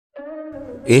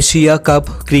Asia Cup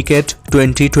Cricket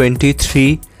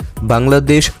 2023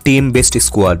 Bangladesh Team Best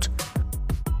Squad.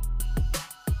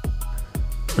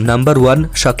 Number 1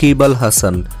 Shakib Al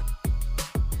Hasan.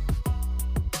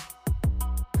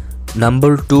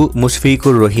 Number 2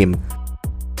 Mushfiqur Rahim.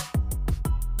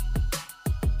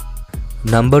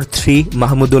 Number 3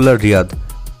 Mahmudullah Riyad.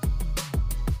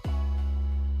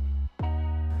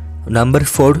 Number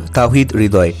 4 Tawhid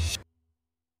Ridoy.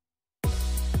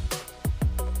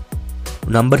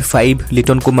 Number 5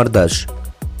 Liton Kumar Das.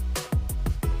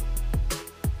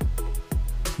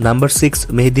 Number 6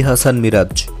 Mehdi Hassan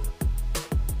Miraj.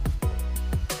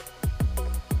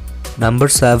 Number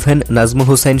 7 Nazmul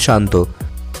Hussain Shanto.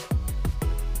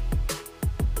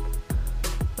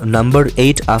 Number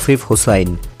 8 Afif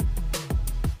Hussain.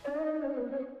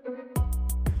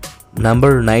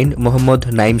 Number 9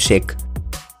 Muhammad Naim Sheikh.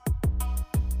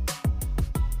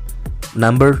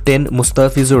 Number 10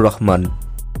 Mustafizur Rahman.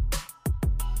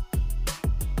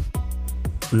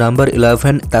 Number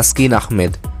 11 Taskin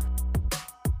Ahmed.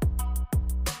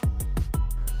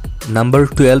 Number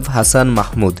 12 Hassan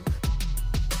Mahmood.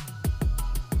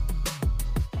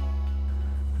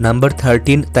 Number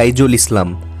 13 Taijul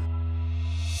Islam.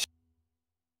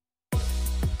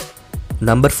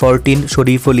 Number 14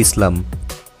 Shariful Islam.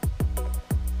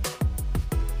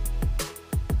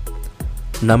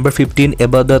 Number 15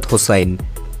 Ibadat Hussain.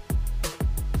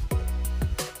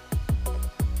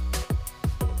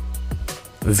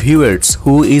 Viewers,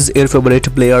 who is your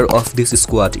favorite player of this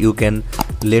squad? You can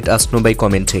let us know by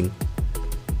commenting.